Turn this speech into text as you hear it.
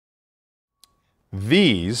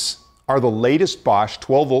These are the latest Bosch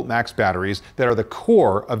 12-volt max batteries that are the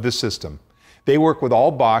core of the system. They work with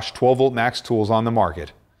all Bosch 12-volt max tools on the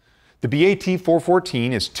market. The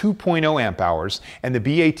BAT414 is 2.0 amp hours and the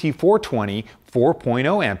BAT420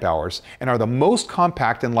 4.0 amp hours and are the most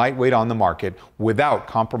compact and lightweight on the market without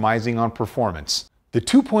compromising on performance. The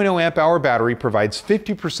 2.0 amp hour battery provides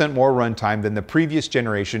 50% more runtime than the previous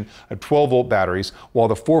generation of 12-volt batteries, while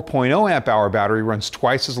the 4.0 amp hour battery runs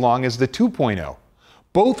twice as long as the 2.0.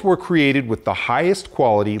 Both were created with the highest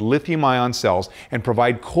quality lithium-ion cells and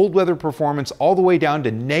provide cold weather performance all the way down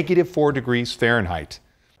to -4 degrees Fahrenheit.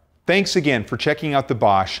 Thanks again for checking out the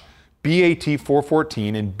Bosch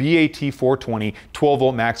BAT414 and BAT420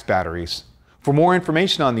 12-volt max batteries. For more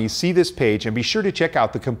information on these, see this page and be sure to check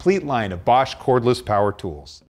out the complete line of Bosch cordless power tools.